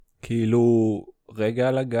כאילו רגע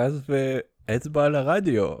על הגז ואצבע על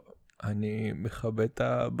הרדיו. אני מכבד את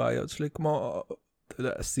הבעיות שלי כמו, אתה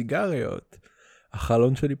יודע, סיגריות.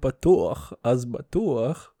 החלון שלי פתוח, אז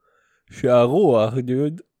בטוח שהרוח,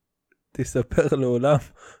 דוד, תספר לעולם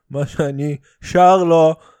מה שאני שר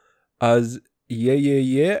לו, אז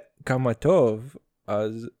יהיה כמה טוב,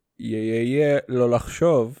 אז יהיה לא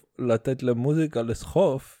לחשוב, לתת למוזיקה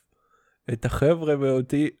לסחוף את החבר'ה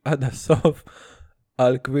ואותי עד הסוף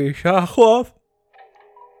על כביש החוף.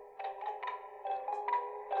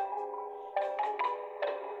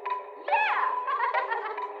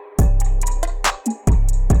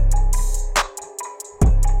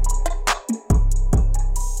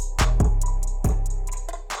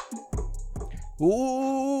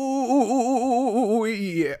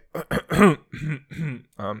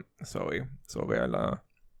 סורי על ה...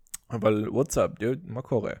 אבל וואטסאפ, דוד, מה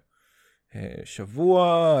קורה?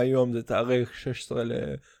 שבוע, היום זה תאריך 16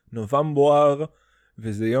 לנובמבר,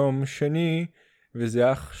 וזה יום שני,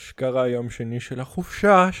 וזה אשכרה יום שני של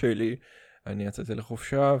החופשה שלי. אני יצאתי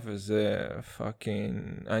לחופשה, וזה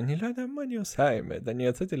פאקינג... אני לא יודע מה אני עושה, האמת. אני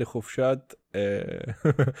יצאתי לחופשת...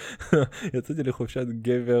 יצאתי לחופשת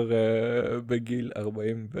גבר בגיל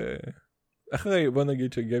 40 אחרי, בוא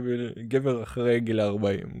נגיד שגבר אחרי גיל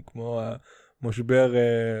 40, כמו המשבר...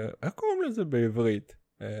 איך קוראים לזה בעברית?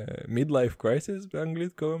 Midlife Crisis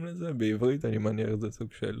באנגלית קוראים לזה, בעברית אני מניח זה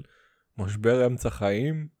סוג של משבר אמצע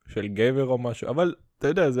חיים של גבר או משהו, אבל אתה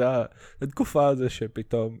יודע, זה התקופה הזו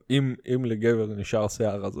שפתאום אם לגבר נשאר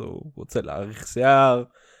שיער אז הוא רוצה להאריך שיער,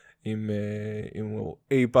 אם הוא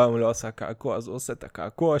אי פעם לא עשה קעקוע אז הוא עושה את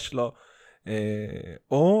הקעקוע שלו,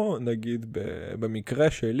 או נגיד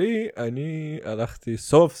במקרה שלי אני הלכתי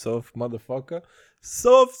סוף סוף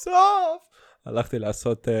הלכתי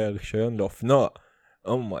לעשות רישיון לאופנוע.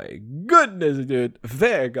 my goodness, dude.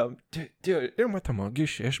 וגם, אם אתה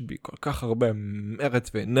מרגיש שיש בי כל כך הרבה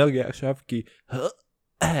מרץ ואנרגיה עכשיו, כי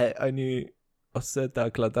אני עושה את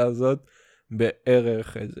ההקלטה הזאת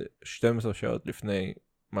בערך איזה 12 שעות לפני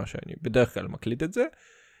מה שאני בדרך כלל מקליט את זה,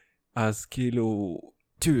 אז כאילו,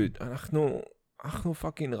 dude, אנחנו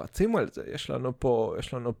פאקינג רצים על זה, יש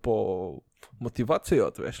לנו פה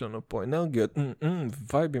מוטיבציות, ויש לנו פה אנרגיות,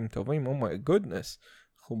 וייבים טובים, my goodness.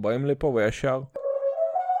 אנחנו באים לפה וישר...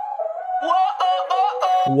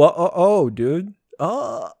 וואו, דוד.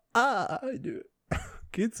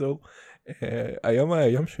 קיצור, היום היה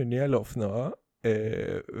יום שני על האופנוע,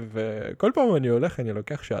 וכל פעם אני הולך, אני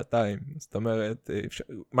לוקח שעתיים. זאת אומרת,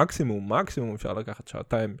 מקסימום אפשר לקחת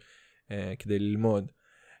שעתיים כדי ללמוד.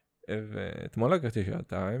 ואתמול לקחתי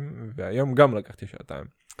שעתיים, והיום גם לקחתי שעתיים.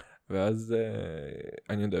 ואז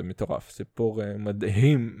אני יודע, מטורף, סיפור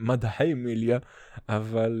מדהים מיליה,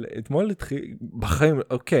 אבל אתמול התחיל, בחיים,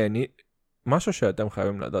 אוקיי, משהו שאתם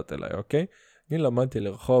חייבים לדעת אליי, אוקיי? אני למדתי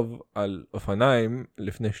לרחוב על אופניים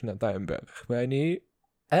לפני שנתיים בערך, ואני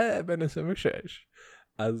בן 26,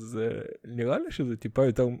 אז נראה לי שזה טיפה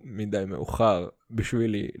יותר מדי מאוחר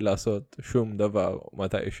בשבילי לעשות שום דבר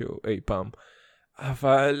מתישהו אי פעם,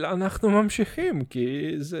 אבל אנחנו ממשיכים,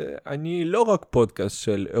 כי אני לא רק פודקאסט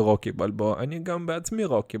של רוקי בלבוע, אני גם בעצמי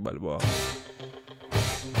רוקי בלבוע.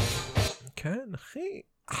 כן,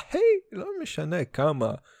 אחי, לא משנה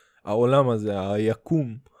כמה העולם הזה,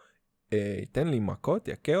 היקום, ייתן לי מכות,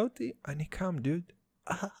 יקה אותי, אני קם, דוד.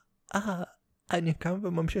 אני קם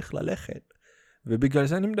וממשיך ללכת. ובגלל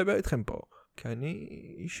זה אני מדבר איתכם פה. כי אני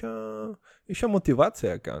איש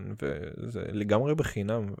המוטיבציה כאן, וזה לגמרי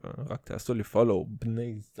בחינם, רק תעשו לי פולו,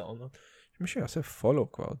 בני זונות. מישהו יעשה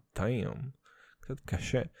פולו כבר, טיים, קצת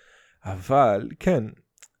קשה. אבל, כן,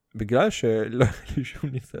 בגלל שלא היה לי שום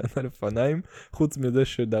ניסיון על אופניים, חוץ מזה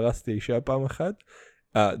שדרסתי אישה פעם אחת,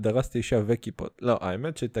 דרסתי אישה וכיפות. לא,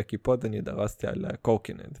 האמת שאת הכיפות אני דרסתי על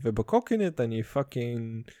הקורקינט, ובקורקינט אני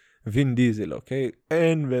פאקינג וין דיזל, אוקיי?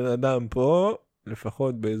 אין בן אדם פה,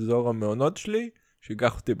 לפחות באזור המעונות שלי,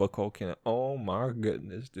 שיגח אותי בקורקינט. my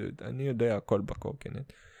goodness, dude, אני יודע הכל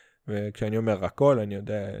בקורקינט. וכשאני אומר הכל, אני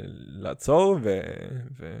יודע לעצור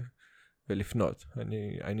ולפנות.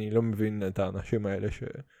 אני לא מבין את האנשים האלה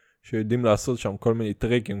שיודעים לעשות שם כל מיני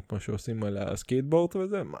טריקים, כמו שעושים על הסקייטבורד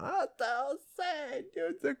וזה. מה אתה עושה?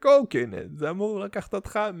 זה קורקינט. זה אמור לקחת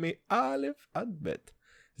אותך מאלף עד בית.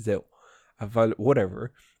 זהו. אבל whatever.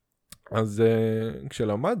 אז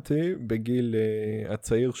כשלמדתי בגיל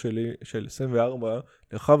הצעיר שלי של 24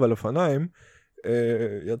 לרחב על אופניים,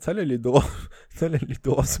 יצא לי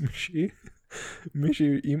לדרוס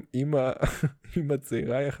מישהי עם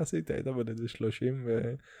הצעירה יחסית, הייתה בין איזה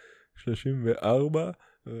 34,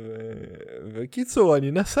 וקיצור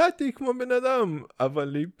אני נסעתי כמו בן אדם,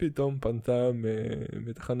 אבל היא פתאום פנתה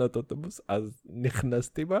מתחנת אוטובוס, אז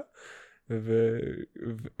נכנסתי בה,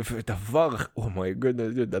 ודבר,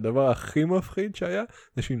 הדבר הכי מפחיד שהיה,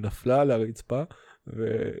 זה שהיא נפלה על הרצפה,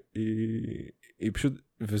 והיא פשוט,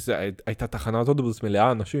 וזה הייתה תחנת אוטובוס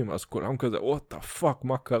מלאה אנשים, אז כולם כזה, what the fuck,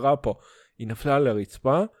 מה קרה פה? היא נפלה על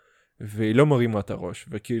הרצפה, והיא לא מרימה את הראש,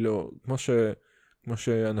 וכאילו, כמו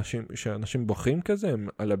שאנשים בוכים כזה, הם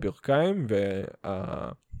על הברכיים,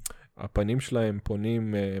 והפנים שלהם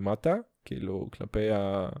פונים מטה, כאילו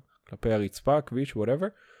כלפי הרצפה, כביש, whatever,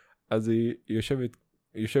 אז היא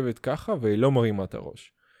יושבת ככה, והיא לא מרימה את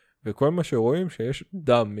הראש. וכל מה שרואים שיש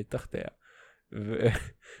דם מתחתיה.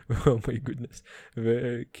 Oh my goodness.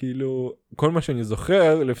 וכאילו, כל מה שאני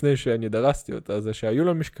זוכר לפני שאני דרסתי אותה, זה שהיו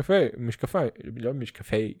לה לא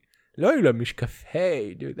היו לה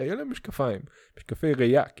היו לה משקפי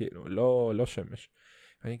ראייה, כאילו, לא שמש.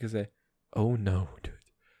 ואני כזה, oh no,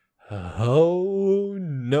 dude. Oh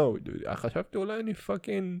no, dude. חשבתי אולי אני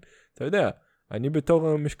פאקינג, אתה יודע, אני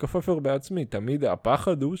בתור משקפופר בעצמי, תמיד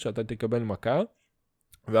הפחד הוא שאתה תקבל מכה,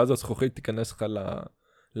 ואז הזכוכית תיכנס לך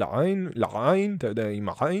לעין, אתה יודע, עם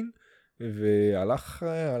העין, והלך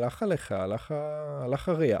עליך, הלך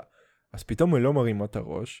הראייה. אז פתאום הוא לא מרימה את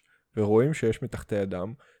הראש, ורואים שיש מתחתי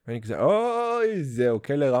אדם, ואני כזה, אוי, זהו,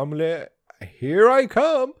 כלא רמלה, here I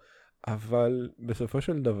come, אבל בסופו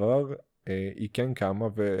של דבר, היא כן קמה,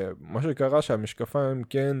 ומה שקרה שהמשקפיים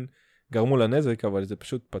כן גרמו לה נזק, אבל זה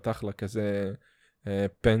פשוט פתח לה כזה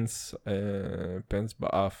פנס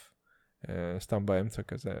באף, סתם באמצע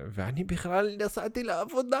כזה, ואני בכלל נסעתי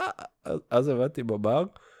לעבודה, אז עבדתי בבר,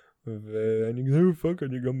 ואני כזה, פאק,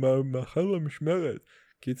 אני גם מאחר למשמרת.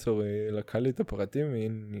 קיצור, היא לקחה לי את הפרטים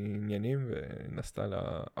מעניינים, ונסתה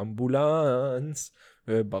לאמבולנס,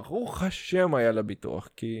 וברוך השם היה לה ביטוח,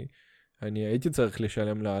 כי אני הייתי צריך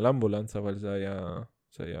לשלם לה על אמבולנס, אבל זה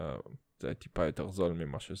היה טיפה יותר זול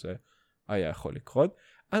ממה שזה היה יכול לקרות.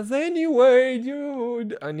 אז anyway,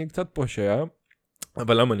 dude, אני קצת פושע,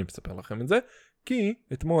 אבל למה אני מספר לכם את זה? כי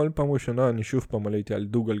אתמול, פעם ראשונה, אני שוב פעם עליתי על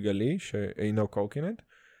דו גלגלי, שאינו קורקינט,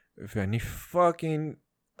 ואני פאקינג,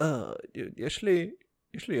 יש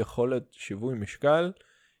לי יכולת שיווי משקל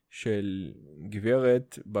של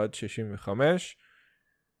גברת בת 65,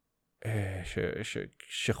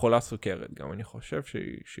 שחולה סוכרת. גם אני חושב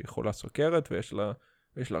שהיא חולה סוכרת,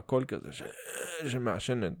 ויש לה קול כזה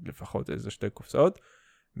שמעשנת לפחות איזה 2 קופסאות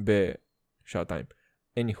בשעתיים.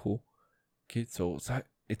 איניחו, קיצור,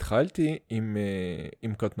 התחלתי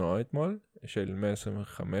עם קוטנוע אתמול, של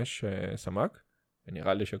 125 סמ"ק,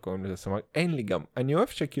 ונראה לי שקוראים לזה סמ"ק, אין לי גם, אני אוהב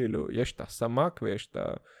שכאילו, יש את הסמ"ק ויש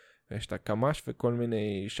את הקמ"ש וכל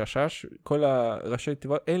מיני ששש, כל הראשי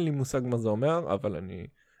תיבות, אין לי מושג מה זה אומר, אבל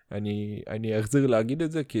אני אחזיר להגיד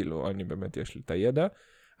את זה, כאילו, אני באמת יש לי את הידע,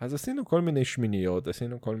 אז עשינו כל מיני שמיניות,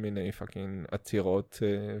 עשינו כל מיני פאקינג עצירות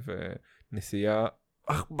ונסיעה,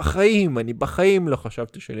 אני בחיים לא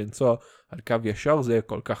חשבתי שלנסוע על קו ישר זה יהיה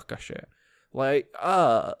כל כך קשה.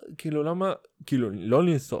 כאילו למה, כאילו לא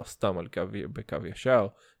לנסוע סתם בקו ישר,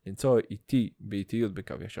 לנסוע באיטיות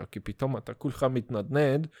בקו ישר, כי פתאום אתה כולך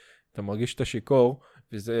מתנדנד, אתה מרגיש את השיקור,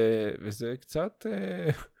 וזה קצת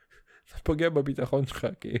פוגע בביטחון שלך,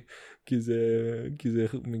 כי זה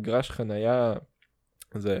מגרש חנייה,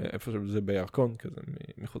 זה איפה שזה בירקון, כזה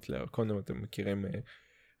מחוץ לירקון, אם אתם מכירים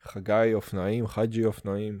חגי אופנועים, חג'י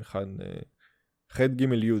אופנועים, חד ג'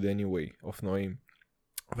 י' anyway, אופנועים.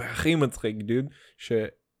 והכי מצחיק דוד,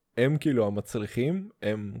 שהם כאילו המצליחים,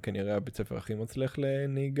 הם כנראה הבית ספר הכי מצליח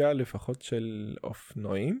לנהיגה, לפחות של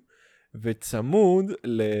אופנועים, וצמוד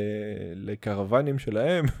לקרוונים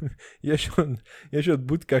שלהם, יש עוד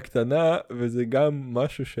בוטקה קטנה, וזה גם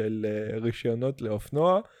משהו של רישיונות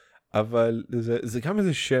לאופנוע, אבל זה גם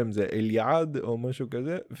איזה שם, זה אליעד או משהו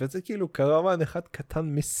כזה, וזה כאילו קרוון אחד קטן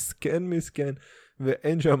מסכן,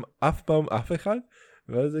 ואין שם אף פעם אף אחד,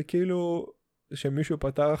 ואז זה כאילו שמישהו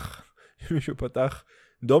פתח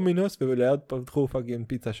דומינוס, וליד פתחו פאקינג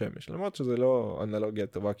פיצה שמש, למרות שזה לא אנלוגיה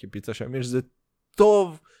טובה, כי פיצה שמש זה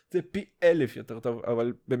טוב, זה פי 1000 יותר טוב,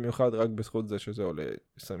 אבל במיוחד רק בזכות זה שזה עולה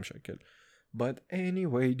 20 שקל. But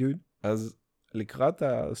anyway, dude, אז לקראת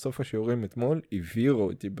סוף השיעורים אתמול, העבירו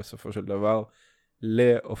אותי בסופו של דבר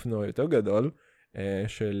לאופנוע יותר גדול,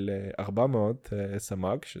 של 400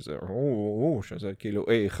 סמ"ק, שזה כאילו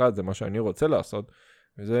A1, זה מה שאני רוצה לעשות,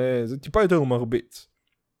 וזה טיפה יותר מרביץ.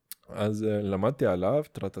 אז למדתי עליו,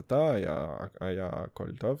 טרטטה, היה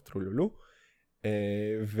הכל טוב, טרולולו,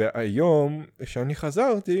 והיום, כשאני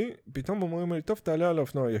חזרתי, פתאום אומרים לי, טוב, תעלה על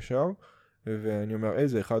האופנוע ישר, ואני אומר,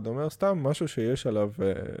 איזה אחד אומר, סתם משהו שיש עליו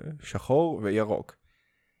שחור וירוק.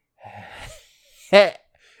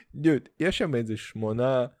 דוד, יש שם איזה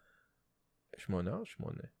 8 או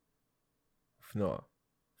 8?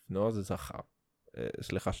 אופנוע זה זכר.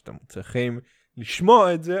 סליחה שאתם צריכים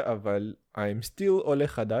לשמוע את זה, אבל I'm still עולה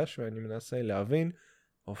חדש, ואני מנסה להבין,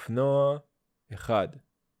 אופנוע אחד,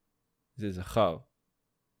 זה זכר.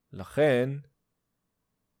 לכן,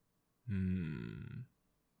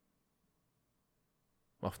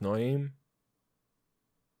 אופנועים,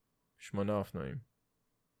 8 אופנועים.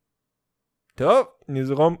 טוב,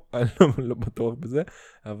 נזרום, אני לא בטוח בזה,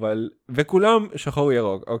 אבל, וכולם שחור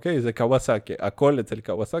ירוק, אוקיי? זה קוואסקי, הכל אצל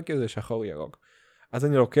קוואסקי זה שחור ירוק. אז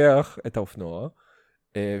אני לוקח את האופנוע,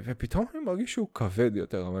 ופתאום אני מרגיש שהוא כבד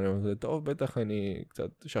יותר, אבל אני אומר, טוב, בטח אני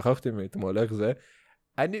קצת שכחתי מאתמול איך זה.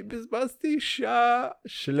 אני בזבזתי שעה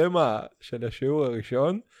שלמה של השיעור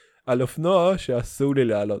הראשון, על אופנוע שאסור לי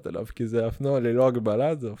לעלות עליו, כי זה אופנוע ללא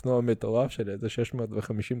הגבלה, זה אופנוע מטורף של איזה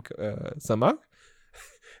 650 סמ"ק,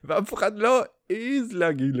 ואף אחד לא העז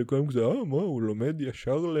להגיד לכולם כזה, מה, הוא לומד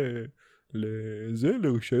ישר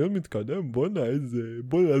לרישיון מתקדם, בונה,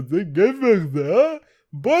 זה גבר זה,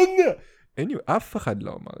 בונה! אף אחד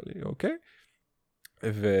לא אמר לי, אוקיי?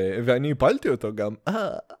 ואני הפלתי אותו גם,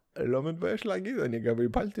 לא מתבייש להגיד, אני גם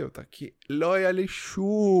הפלתי אותה, כי לא היה לי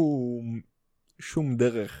שום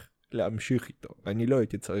דרך להמשיך איתו. אני לא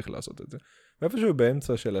הייתי צריך לעשות את זה. ואיפשהו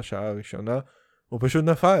באמצע של השעה הראשונה, הוא פשוט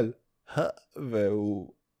נפל.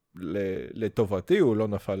 והוא, לטובתי, הוא לא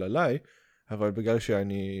נפל עליי, אבל בגלל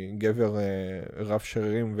שאני גבר רב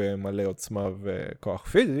שרירים ומלא עוצמה וכוח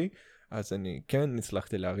פיזי, אז אני כן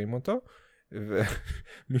הצלחתי להרים אותו,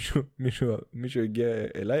 ומישהו הגיע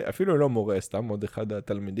אליי, אפילו לא מורה, סתם עוד אחד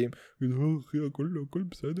התלמידים, אחי, הכל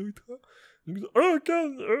בסדר איתך? אני כזה,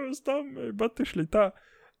 כן, סתם, איבדתי שליטה.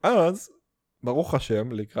 אז, ברוך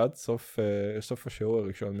השם, לקראת סוף השיעור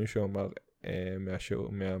הראשון, מישהו אמר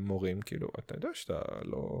מהמורים, כאילו, אתה יודע שאתה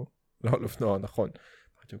לא על אופנוע, נכון.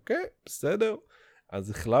 אמרתי, אוקיי, בסדר.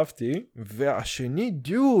 אז החלפתי, והשני,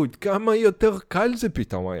 דיוד, כמה יותר קל זה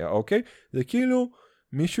פתאום היה, אוקיי? זה כאילו,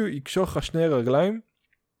 מישהו יקשור לך שני רגליים,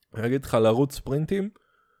 ויגיד לך לרוץ ספרינטים,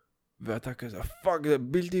 ואתה כזה, פאק, זה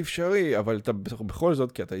בלתי אפשרי, אבל אתה בכל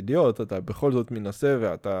זאת, כי אתה אידיוט, אתה בכל זאת מנסה,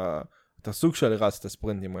 ואתה סוג של רץ את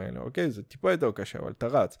הספרינטים האלה, אוקיי? זה טיפה יותר קשה, אבל אתה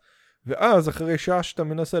רץ. ואז, אחרי שעה שאתה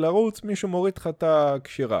מנסה לרוץ, מישהו מוריד לך את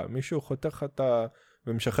הקשירה, מישהו חותך לך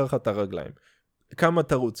ומשחרר לך את הרגליים. כמה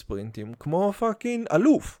תרוץ ספרינטים? כמו פאקינג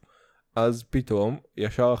אלוף. אז פתאום,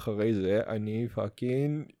 ישר אחרי זה, אני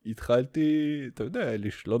פאקינג התחלתי, אתה יודע,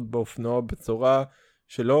 לשלוט באופנוע בצורה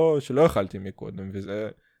שלא יכלתי מקודם, וזה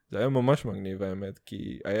היה ממש מגניב האמת,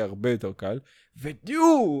 כי היה הרבה יותר קל,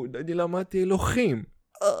 ודיוד, אני למדתי אלוהים.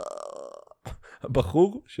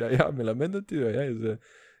 הבחור שהיה מלמד אותי, הוא היה איזה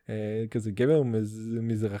כזה גבר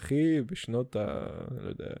מזרחי בשנות לא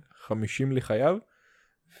יודע, 50 לחייו,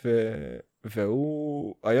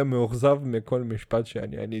 והוא היה מאוכזב מכל משפט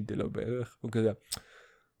שאני עניתי לו בערך. הוא כזה,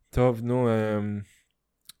 טוב, נו,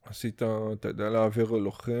 עשית, אתה יודע להעביר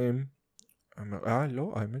הלוחים? אמר,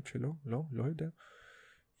 לא, האמת שלא, לא יודע.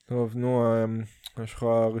 טוב, נו, יש לך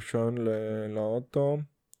רישיון לאוטו?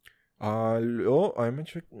 לא, האמת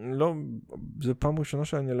שלא, זה פעם ראשונה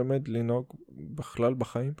שאני למד לנהוג בכלל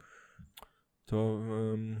בחיים. טוב,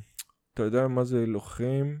 אתה יודע מה זה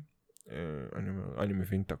הילוכים? אני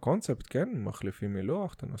מבין את הקונספט, כן? מחליפים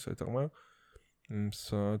הילוך, אתה נעשה יותר מהר.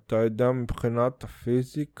 אתה יודע מבחינת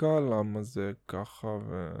הפיזיקה, למה זה ככה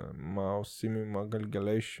ומה עושים עם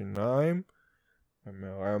הגלגלי שיניים?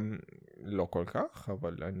 לא כל כך,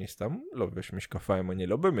 אבל אני סתם לובש משקפיים, אני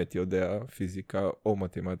לא באמת יודע פיזיקה או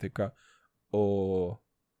מתמטיקה, או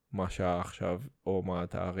מה שעה עכשיו, או מה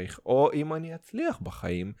התאריך, או אם אני אצליח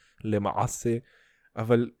בחיים, למעשה.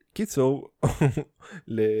 אבל קיצור,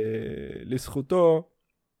 לזכותו,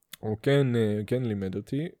 הוא כן לימד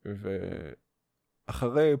אותי,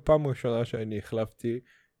 ואחרי פעם ראשונה שאני החלפתי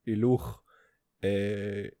הילוך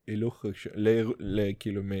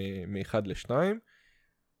כאילו מ-1 ל-2,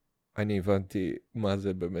 אני הבנתי מה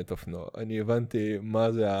זה באמת אופנוע. אני הבנתי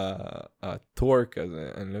מה זה הטורק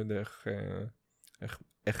הזה. אני לא יודע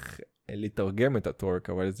איך לתרגם את הטורק,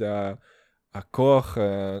 אבל זה הכוח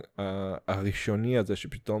הראשוני הזה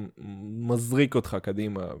שפתאום מזריק אותך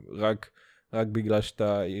קדימה, רק בגלל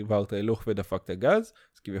שאתה עברת הילוך ודפקת גז,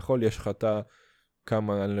 אז כביכול יש לך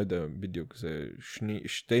כמה, אני לא יודע בדיוק, זה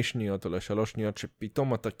 2 שניות או 3 שניות,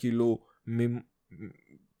 שפתאום אתה כאילו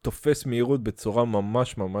תופס מהירות בצורה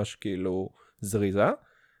ממש ממש כאילו זריזה.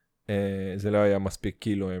 זה לא היה מספיק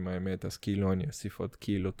קילו עם האמת, אז כאילו אני אוסיף עוד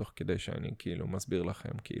קילו תוך כדי שאני כאילו מסביר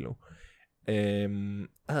לכם כאילו.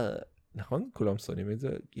 נכון? כולם שונאים את זה.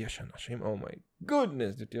 יש אנשים, oh my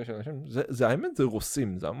goodness, יש אנשים, זה האמת זה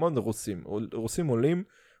רוסים, זה המון רוסים. רוסים עולים,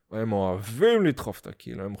 והם אוהבים לדחוף את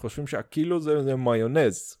הקילו, הם חושבים שהקילו זה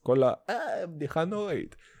מיונז, כל בדיחה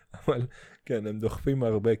נוראית. אבל כן, הם דוחפים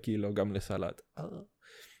הרבה קילו גם לסלט.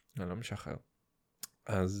 אני לא משחרר.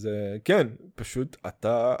 אז כן, פשוט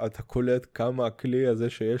אתה קולט כמה הכלי הזה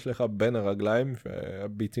שיש לך בין הרגליים,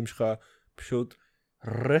 והביצים שלך פשוט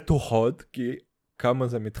רתוחות, כי כמה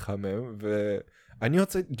זה מתחמם, ואני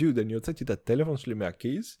הוצאתי את הטלפון שלי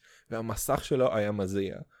מהכיס, והמסך שלו היה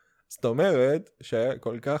מזיע. זאת אומרת שהיה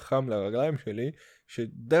כל כך חם לרגליים שלי,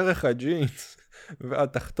 שדרך הג'ינס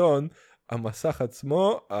והתחתון, המסך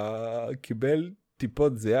עצמו קיבל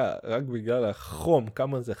טיפות זיעה, רק בגלל החום,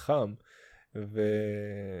 כמה זה חם.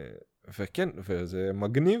 וכן, וזה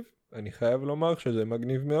מגניב, אני חייב לומר שזה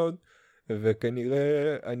מגניב מאוד,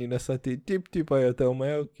 וכנראה אני נסעתי טיפה יותר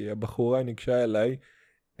מהר, כי הבחורה ניגשה אליי,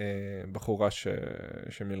 בחורה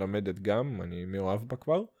שמלמדת גם, אני מאוהב בה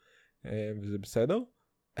כבר, וזה בסדר.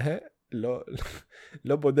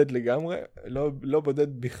 לא בודד לגמרי, לא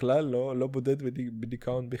בודד בכלל, לא בודד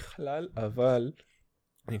בדיכאון בכלל, אבל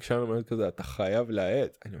ניגשה ללמד כזה, אתה חייב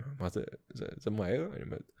להעט. אני אומר, מה זה מהר? אני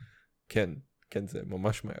אומר, כן, זה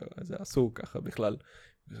ממש מהר, זה אסור ככה בכלל.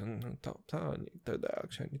 אתה יודע,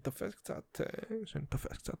 כשאני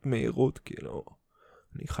תופס קצת מהירות, כאילו,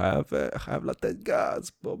 אני חייב לתת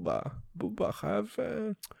גז, בובה, חייב,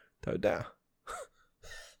 אתה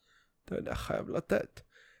יודע, חייב לתת.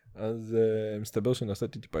 אז מסתבר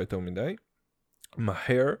שנסעתי טיפה יותר מדי,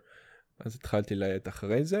 מהר, אז התחלתי להיט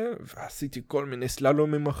אחרי זה, ועשיתי כל מיני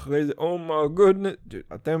סללומים אחרי זה, Oh my goodness,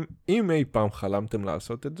 אתם, אם אי פעם חלמתם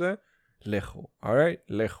לעשות את זה, לכו,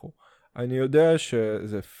 לכו. אני יודע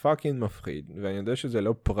שזה פאקינג מפחיד, ואני יודע שזה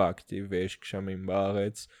לא פרקטי, ויש גשמים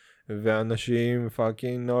בארץ, ואנשים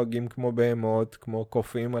פאקינג נוהגים כמו בהמות, כמו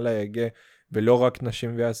קופאים על ההגה, ולא רק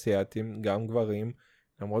נשים ואסייתים, גם גברים,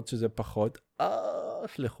 למרות שזה פחות,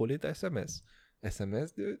 שלחו לי את ה-SMS.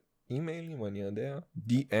 SMS, דוד, אימיילים, אני יודע,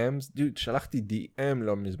 DMs, דוד, שלחתי DM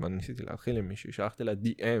לא מזמן, ניסיתי להתחיל עם מישהו, שלחתי לה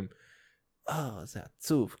DM, זה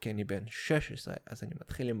עצוב, כי אני בן 16, אז אני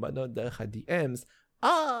מתחיל עם בנות דרך ה-DMs,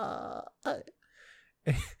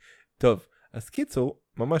 טוב, אז קיצור,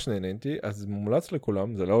 ממש נהניתי, אז מומלץ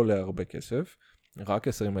לכולם, זה לא עולה הרבה כסף, רק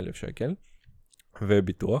 20,000 שקל,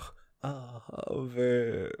 וביטוח,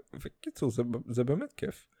 וקיצור, זה באמת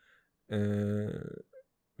כיף.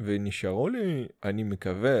 ונשארו לי, אני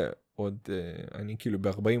מקווה, עוד, אני כאילו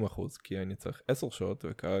ב-40%, כי אני צריך 10 שעות,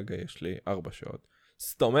 וכרגע יש לי 4 שעות.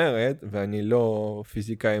 זאת אומרת, ואני לא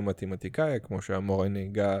פיזיקאי מתמטיקאי, כמו שהמורה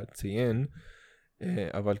נהיגה ציין,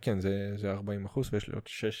 אבל כן, זה 40%, ויש לי עוד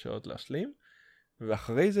 6 שעות להשלים,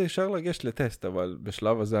 ואחרי זה אפשר לגשת לטסט, אבל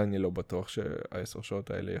בשלב הזה אני לא בטוח שה10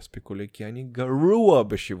 שעות האלה יספיקו לי, כי אני גרוע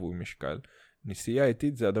בשיווי משקל. נסיעה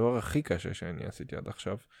איטית זה הדבר הכי קשה שאני עשיתי עד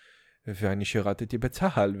עכשיו, ואני שירתתי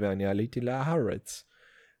בצהל, ואני עליתי לארץ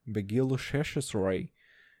בגיל 16,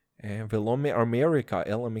 ולא מאמריקה,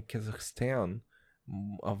 אלא מקזחסטן,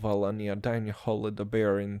 אבל אני עדיין יכול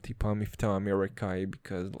לדבר עם טיפה מבטא אמריקאי,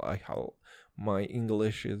 because my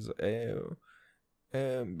English is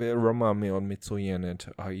ברמה מאוד מצוינת,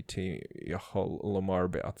 הייתי יכול לומר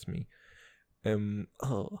בעצמי.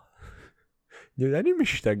 אני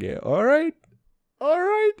משתגע, alright,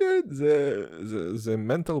 dude, זה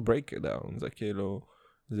mental breakdown, זה כאילו,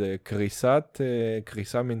 זה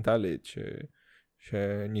קריסה מנטלית,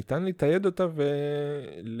 שניתן לתייד אותה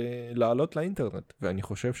ולעלות לאינטרנט, ואני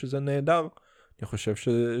חושב שזה נהדר. אני חושב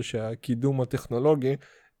שהקידום הטכנולוגי,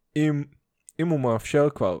 אם הוא מאפשר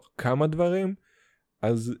כבר כמה דברים,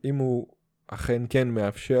 אז אם הוא אכן כן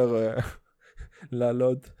מאפשר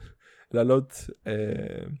לעלות,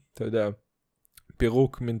 אתה יודע,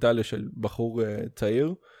 פירוק מנטלי של בחור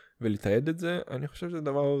צעיר, ולתייד את זה, אני חושב שזה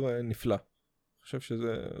דבר נפלא. אני חושב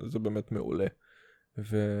שזה באמת מעולה.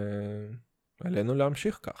 ועלינו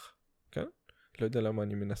להמשיך כך, כן? לא יודע למה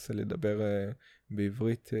אני מנסה לדבר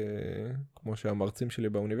בעברית, כמו שהמרצים שלי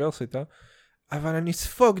באוניברסיטה, אבל אני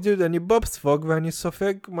ספוג, דוד, אני בוב ספוג, ואני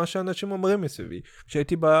סופג מה שאנשים אומרים מסביבי.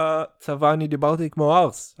 כשהייתי בצבא אני דיברתי כמו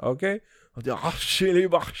ארס, אוקיי? אמרתי, אח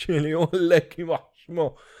שלי, הולק עם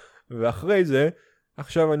שמו. ואחרי זה,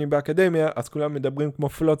 עכשיו אני באקדמיה, אז כולם מדברים כמו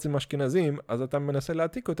פלוצים אשכנזים, אז אתה מנסה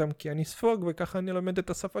להעתיק אותם, כי אני ספוג, וככה אני לומד את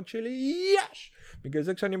השפות שלי, יש! בגלל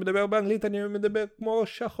זה כשאני מדבר באנגלית, אני מדבר כמו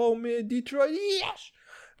שחור מדיטרויט, יש!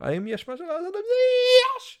 האם יש משהו לעשות עם זה?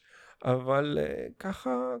 יש! אבל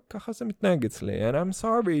ככה זה מתנהג אצלי, and I'm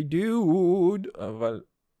sorry dude, אבל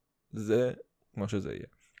זה כמו שזה יהיה.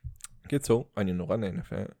 קיצור, אני נורא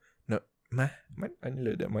נהנפה, אני לא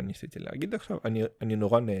יודע מה ניסיתי להגיד עכשיו, אני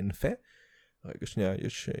נורא נהנפה, רגע שנייה,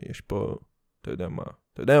 יש פה, אתה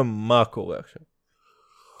יודע מה קורה עכשיו.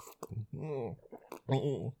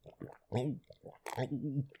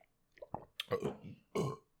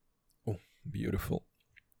 Beautiful.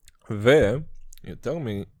 ויותר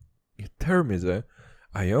מזה,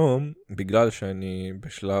 היום, בגלל שאני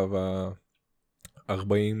בשלב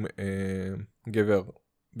 40 גבר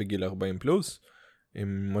בגיל 40 פלוס,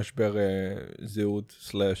 עם משבר זהות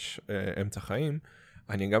סלש אמצע חיים.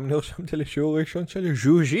 אני גם נרשמתי לשיעור ראשון של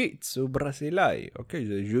ז'ו-ג'יטס, הוא ברזילאי, אוקיי,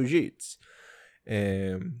 זה ז'ו-ג'יטס.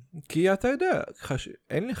 כי אתה יודע,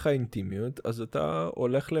 אין לך אינטימיות, אז אתה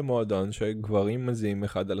הולך למועדון שגברים מזיעים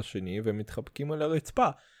אחד על השני ומתחבקים על הרצפה.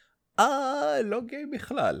 לא גיי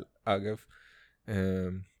בכלל. אגב,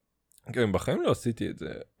 בחיים לא עשיתי את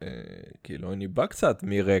זה. כאילו, אני בא קצת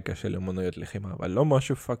מרקע של אמנויות לחימה, אבל לא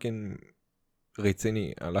משהו פאקינג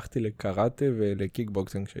רציני. הלכתי לקראטה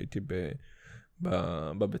ולקיקבוקסינג כשהייתי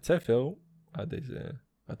בבית ספר,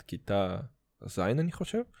 עד כיתה זין אני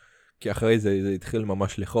חושב. כי אחרי זה התחיל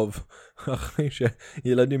ממש לחוב, אחרי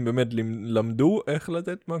שילדים באמת למדו איך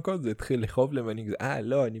לתת מכות, זה התחיל לחוב להם, ואני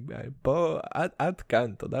לא, אני פה, עד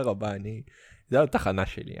כאן, תודה רבה, זה התחנה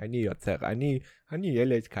שלי, אני יוצר, אני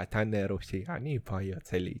ילד קטן רוסי, אני פה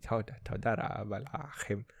יוצא לי, תודה רבה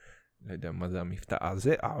לכם, לא יודע מה זה המבטא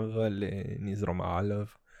הזה, אבל נזרום עליו,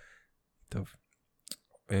 טוב.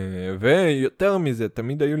 ויותר מזה,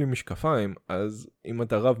 תמיד היו לי משקפיים, אז אם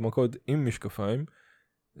אתה רב מכות עם משקפיים,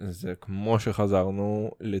 זה כמו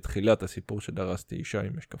שחזרנו לתחילת הסיפור שדרסתי אישה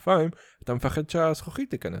עם משקפיים, אתה מפחד שהזכוכית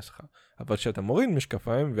תיכנס לך. אבל כשאתה מוריד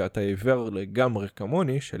משקפיים ואתה עיוור לגמרי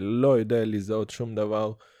כמוני, שלא יודע לזהות שום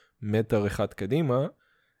דבר מטר אחד קדימה,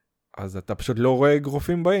 אז אתה פשוט לא רואה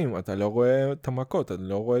אגרופים באים, אתה לא רואה את המכות, אתה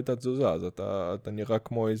לא רואה את התזוזה, אז אתה נראה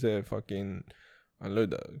כמו איזה פאקינג, אני לא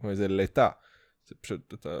יודע, כמו איזה לטה. זה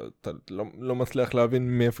פשוט, אתה לא מצליח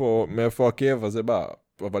להבין מאיפה הכאב הזה בא.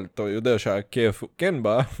 אבל אתה יודע שהכיף כן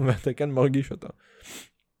בא, ואתה כן מרגיש אותו.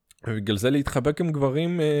 ובגלל זה להתחבק עם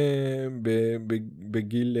גברים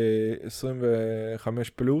בגיל 25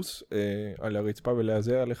 פלוס, על הרצפה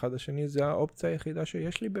ולהזר על אחד השני, זה האופציה היחידה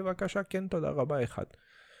שיש לי, בבקשה, כן, תודה רבה, אחד.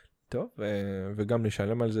 טוב, וגם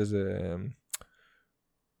לשלם על זה,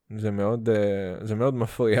 זה מאוד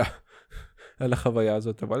מפריע על החוויה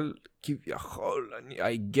הזאת, אבל כביכול,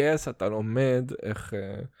 I guess אתה לומד איך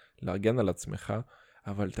להגן על עצמך,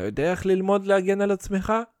 אבל אתה יודע איך ללמוד להגן על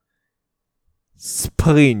עצמך?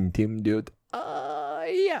 ספרינטים, דוד.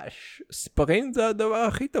 יש. ספרינט זה הדבר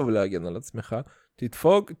הכי טוב להגן על עצמך.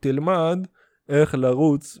 תדפוק, תלמד איך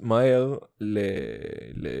לרוץ מהר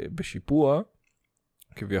בשיפוע,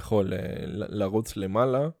 כביכול לרוץ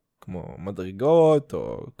למעלה, כמו מדרגות,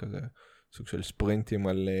 או כזה סוג של ספרינטים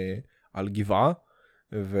על גבעה,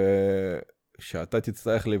 ושאתה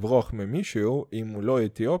תצטרך לברוח ממישהו, אם הוא לא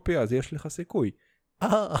אתיופי, אז יש לך סיכוי.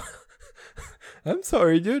 I'm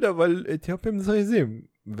sorry dude, אבל אתיופים זריזים,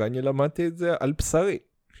 ואני למדתי את זה על בשרי,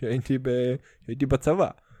 שהייתי בצבא.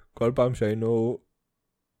 כל פעם שהיינו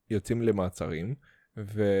יוצאים למעצרים,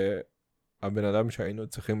 והבן אדם שהיינו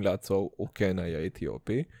צריכים לעצור, הוא כן היה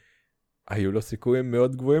אתיופי, היו לו סיכויים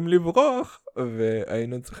מאוד גבוהים לברוח,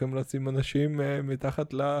 והיינו צריכים לשים אנשים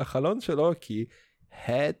מתחת לחלון שלו, כי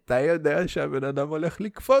אתה יודע שהבן אדם הולך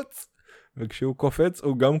לקפוץ. וכשהוא קופץ,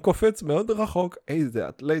 הוא גם קופץ מאוד רחוק. איזה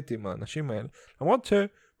אתלטים האנשים האלה. למרות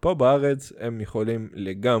שפה בארץ הם יכולים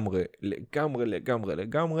לגמרי,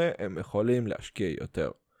 הם יכולים להשקיע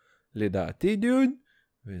יותר. לדעתי דוד,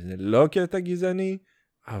 וזה לא קטע גזעני,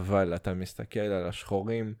 אבל אתה מסתכל על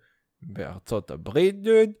השחורים בארצות הברית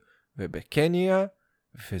דוד, ובקניה,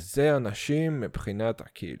 וזה אנשים מבחינת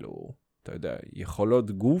כאילו, אתה יודע,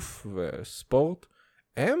 יכולות גוף וספורט,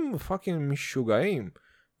 הם פאקינג משוגעים.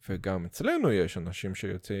 וגם אצלנו יש אנשים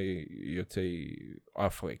שיוצאי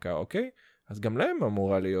אפריקה, אוקיי? אז גם להם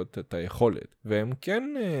אמורה להיות את היכולת, והם כן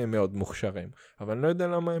מאוד מוכשרים, אבל אני לא יודע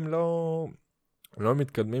למה הם לא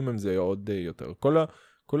מתקדמים עם זה עוד יותר.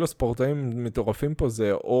 כל הספורטאים מטורפים פה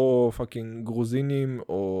זה או פאקינג גרוזינים,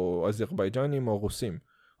 או אזרבייג'נים, או רוסים.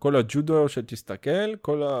 כל הג'ודו שתסתכל,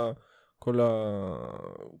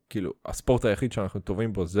 כאילו, הספורט היחיד שאנחנו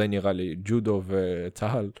טובים בו, זה נראה לי ג'ודו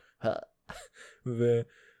וצהל.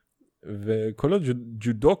 וכל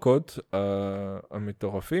הג'ודוקות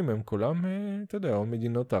המטורפים הם כולם, אתה יודע, או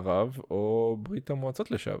מדינות ערב או ברית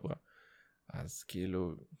המועצות לשעברה. אז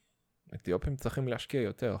כאילו, אתיופים צריכים להשקיע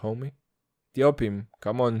יותר, הומי. אתיופים,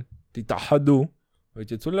 כמון, תתאחדו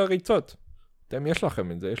ותצאו לריצות. אתם יש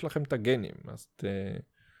לכם את זה, יש לכם את הגנים, אז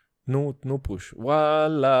תנו פוש.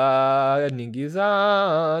 וואלה, אני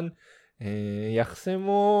גזען,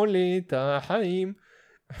 יחסמו לי את החיים.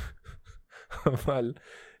 אבל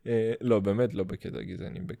לא, באמת לא בקטע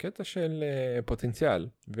גזעני, בקטע של פוטנציאל,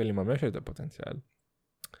 ולממש את הפוטנציאל.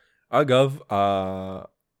 אגב,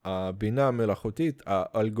 הבינה המלאכותית,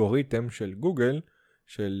 האלגוריתם של גוגל,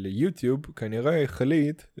 של יוטיוב, כנראה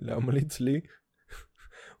החליט להמליץ לי,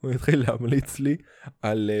 הוא התחיל להמליץ לי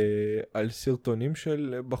על סרטונים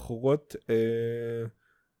של בחורות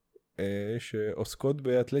שעוסקות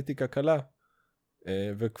באתלטיקה קלה,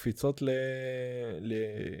 וקפיצות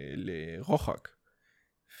לרוחק.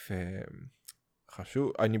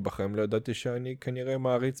 וחשוב, אני בחיים לא ידעתי שאני כנראה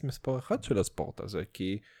מעריץ מספר אחד של הספורט הזה,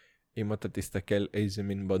 כי אם אתה תסתכל איזה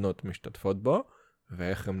מין בנות משתתפות בו,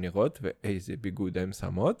 ואיך הן נראות, ואיזה ביגוד הן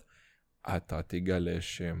שמות, אתה תגלה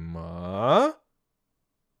שמה?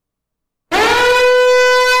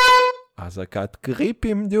 הזקת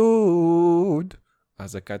קריפים, דוד.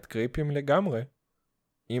 הזקת קריפים לגמרי.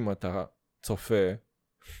 אם אתה צופה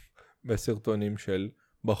בסרטונים של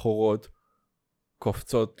בחורות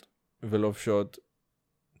קופצות ולובשות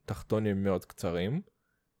תחתונים מאוד קצרים,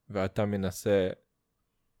 ואתה מנסה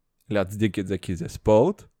להצדיק את זה כי זה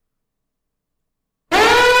ספורט,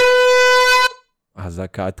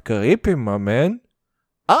 הזקת קריפים, מאמן.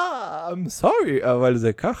 I'm sorry, אבל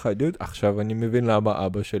זה ככה, דוד. עכשיו אני מבין למה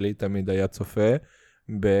אבא שלי תמיד היה צופה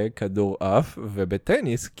בכדור אף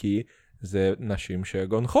ובטניס, כי זה נשים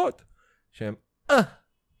שגונחות. שהן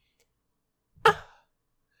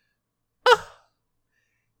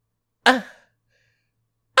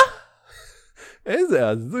איזה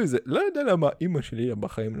הזוי זה. לא יודע למה אמא שלי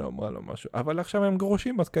בחיים לא אמרה לו משהו, אבל עכשיו הם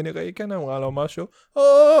גרושים, אז כנראה היא כן אמרה לו משהו.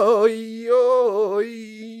 אוי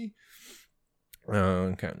אוי.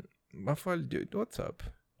 כן. בפועל דוד, וואטסאפ.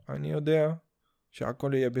 אני יודע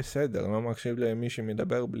שהכל יהיה בסדר. לא מקשיב למי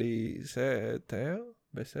שמדבר בלי סתר?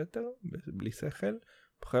 בסתר? בלי שכל?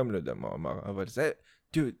 בחיים לא יודע מה הוא אמר, אבל זה,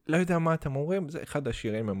 דוד, לא יודע מה אתם אומרים, זה אחד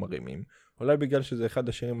השירים המרימים. אולי בגלל שזה אחד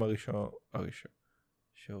השירים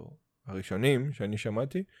הראשונים שאני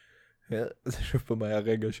שמעתי, זה שוב פעם היה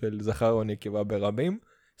רגע של זכר או נקבה ברבים.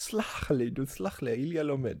 סלח לי, דוד, סלח לי, איליה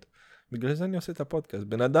לומד. בגלל זה אני עושה את הפודקאסט.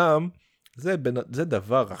 בן אדם, זה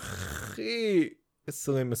דבר הכי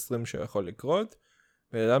 2020 שיכול לקרות.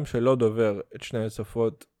 בן אדם שלא דובר את שני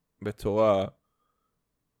השפות בצורה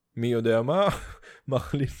מי יודע מה,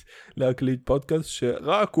 מחליט להקליט פודקאסט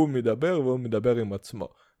שרק הוא מדבר והוא מדבר עם עצמו.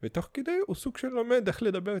 ותוך כדי הוא סוג של לומד איך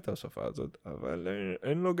לדבר את השפה הזאת, אבל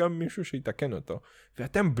אין לו גם מישהו שיתקן אותו.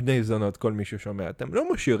 ואתם בני זונות, כל מישהו שומע, אתם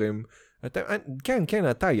לא משאירים, כן,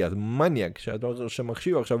 אתה יא מניאק,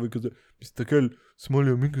 שמחשיב עכשיו וכזה, מסתכל שמאל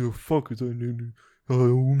ימין כזה, פאק,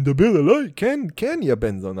 הוא מדבר עליי, כן, יא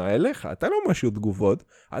בן זונה, אליך, אתה לא משאיר תגובות,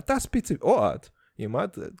 אתה ספציפי, או את, אם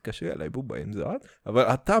את, קשרי עליי בובה אם זה את, אבל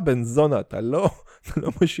אתה בן זונה, אתה לא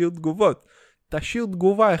משאיר תגובות. תשאיר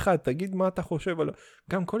תגובה אחת, תגיד מה אתה חושב עליו.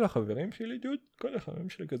 גם כל החברים שלי, דוד, כל החברים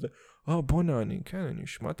שלי כזה, בונה, אני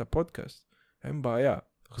אשמע את הפודקאסט. אין בעיה,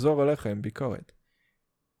 אחזור אליך עם ביקורת.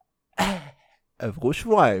 עברו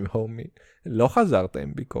שבועיים, הומי, לא חזרת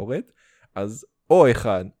עם ביקורת, אז או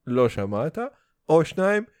אחד, לא שמעת, או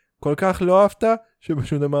שניים, כל כך לא אהבת,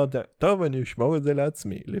 שפשוט אמרת, טוב, אני אשמור את זה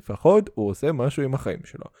לעצמי. לפחות הוא עושה משהו עם החיים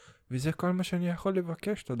שלו. וזה כל מה שאני יכול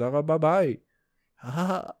לבקש, תודה רבה, ביי.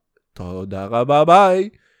 תודה רבה, ביי.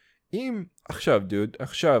 עכשיו, דוד,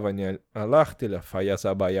 עכשיו אני הלכתי לפייס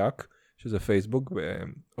אבייק, שזה פייסבוק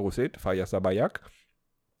ברוסית, פייס אבייק.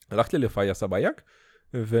 הלכתי לפייס אבייק,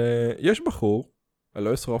 ויש בחור, אני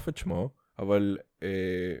לא אשרוף את שמו, אבל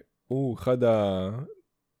הוא אחד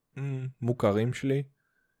המוכרים שלי,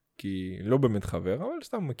 כי לא באמת חבר, אבל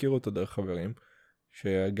סתם מכיר אותו דרך חברים,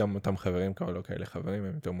 שגם אותם חברים כבר לא כאלה חברים,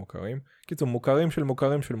 הם יותר מוכרים. קיצור, מוכרים של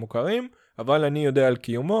מוכרים של מוכרים, אבל אני יודע על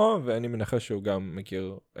קיומו, ואני מנחש שהוא גם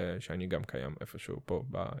מכיר שאני גם קיים איפשהו פה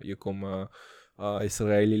ביקום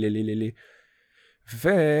הישראלי.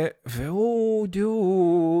 והוא,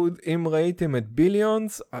 דוד, אם ראיתם את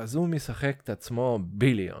ביליונס, אז הוא משחק את עצמו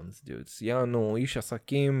ביליונס, דוד. סיינו, איש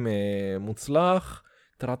עסקים מוצלח,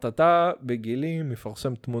 טרטטה בגילים,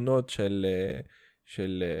 מפרסם תמונות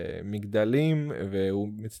של מגדלים, והוא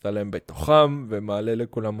מצטלם בתוכם, ומעלה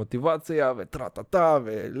לכולם מוטיבציה, וטרטטה,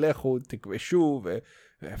 ולכו, תכבשו,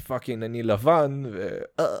 ופאקינג אני לבן,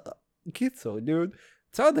 קיצור, דוד.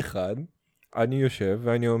 צעד אחד, אני יושב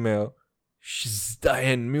ואני אומר,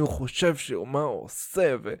 שזדיין, מי הוא חושב שהוא, מה הוא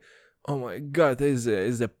עושה, אומייגאד,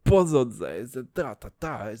 איזה פוזות זה, איזה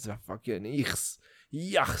טרטטה, איזה פאקינג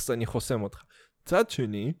יחס, אני חוסם אותך. צד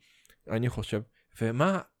שני, אני חושב,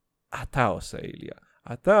 ומה אתה עושה, איליה?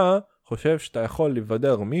 אתה חושב שאתה יכול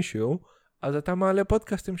לבדר מישהו, אז אתה מעלה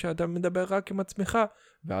פודקאסטים שאתה מדבר רק עם עצמך,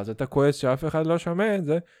 ואז אתה כועס שאף אחד לא שומע את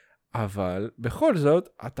זה, אבל בכל זאת,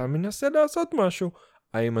 אתה מנסה לעשות משהו.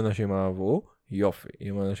 האם אנשים אהבו? יופי.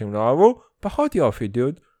 אם אנשים לא אהבו? פחות יופי,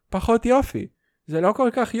 דוד. פחות יופי. זה לא כל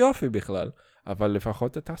כך יופי בכלל, אבל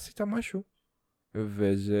לפחות אתה עשית משהו.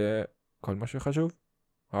 וזה כל מה שחשוב.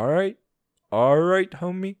 alright,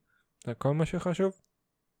 homie. זה כל מה שחשוב.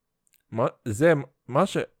 זה מה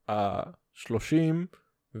שה-30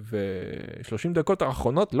 דקות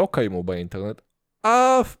האחרונות לא קיימו באינטרנט.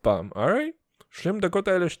 אף פעם, alright? 30 דקות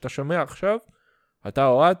האלה שאתה שומע עכשיו, אתה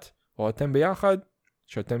או את, או אתם ביחד,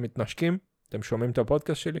 שאתם מתנשקים, אתם שומעים את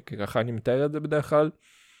הפודקאסט שלי, כי ככה אני מתאר את זה בדרך כלל,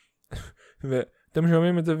 ואתם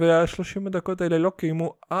שומעים את זה, וה-30 הדקות האלה לא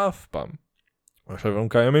קיימו אף פעם. עכשיו הם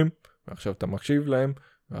קיימים, ועכשיו אתה מקשיב להם,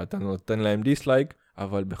 ואתה נותן להם דיסלייק,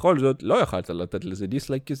 אבל בכל זאת לא יכולת לתת לזה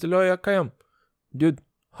דיסלייק, כי זה לא היה קיים. דוד,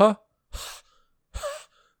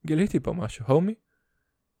 גיליתי פה משהו, הומי.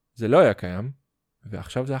 זה לא היה קיים,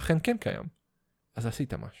 ועכשיו זה אכן כן קיים. אז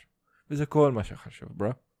עשית משהו. וזה כל מה שחשוב,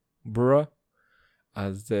 ברה.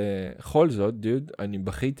 אז בכל זאת, דוד, אני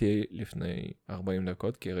בכיתי לפני 40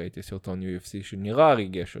 דקות, כי ראיתי סרטון UFC שנראה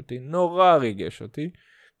ריגש אותי, נורא ריגש אותי,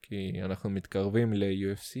 כי אנחנו מתקרבים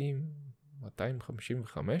ל-UFC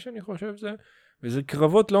 255, אני חושב זה, וזה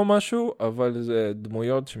קרבות לא משהו, אבל זה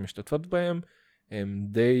דמויות שמשתתפות בהם, הם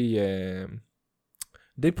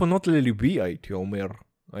די פונות לליבי,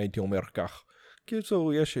 הייתי אומר כך.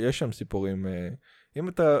 קיצור, יש שם סיפורים, אם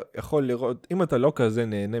אתה יכול לראות, אם אתה לא כזה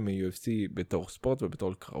נהנה מ-UFC בתור ספורט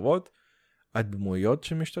ובתור קרבות, הדמויות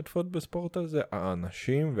שמשתתפות בספורט הזה,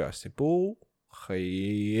 האנשים והסיפור,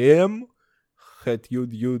 חיים, חט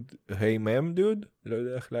יוד יוד, הם דוד, לא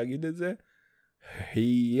יודע איך להגיד את זה,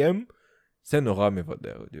 הם, זה נורא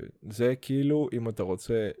מבדר, דוד. זה כאילו, אם אתה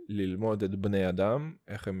רוצה ללמוד את בני אדם,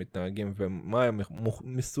 איך הם מתנהגים ומה הם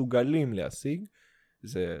מסוגלים להשיג,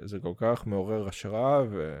 זה כל כך מעורר השראה,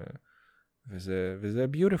 וזה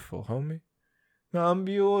beautiful, homie. I'm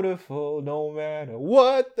beautiful, no matter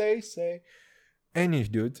what they say. איניש,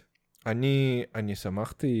 דוד, אני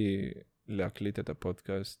שמחתי להקליט את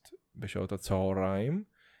הפודקאסט בשעות הצהריים,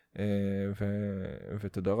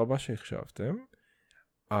 ותודה רבה שהחשבתם.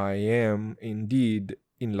 I am indeed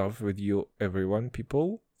in love with you, everyone,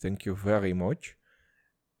 people. Thank you very much.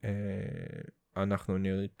 אנחנו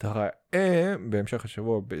נתראה בהמשך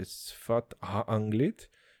השבוע בשפת האנגלית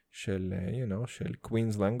של, של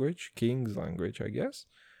Queen's Language, King's Language, I guess.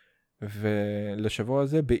 ולשבוע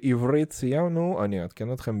הזה בעברית סיימנו, אני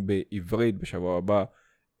אעדכן אתכם בעברית בשבוע הבא,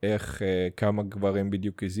 איך כמה גברים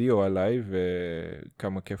בדיוק הזיעו עליי,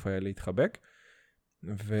 וכמה כיף היה להתחבק.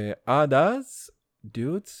 ועד אז,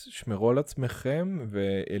 דיוץ, שמרו על עצמכם,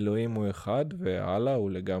 ואלוהים הוא אחד, והלאה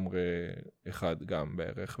הוא לגמרי אחד גם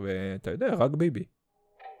בערך, ואתה יודע, רק ביבי.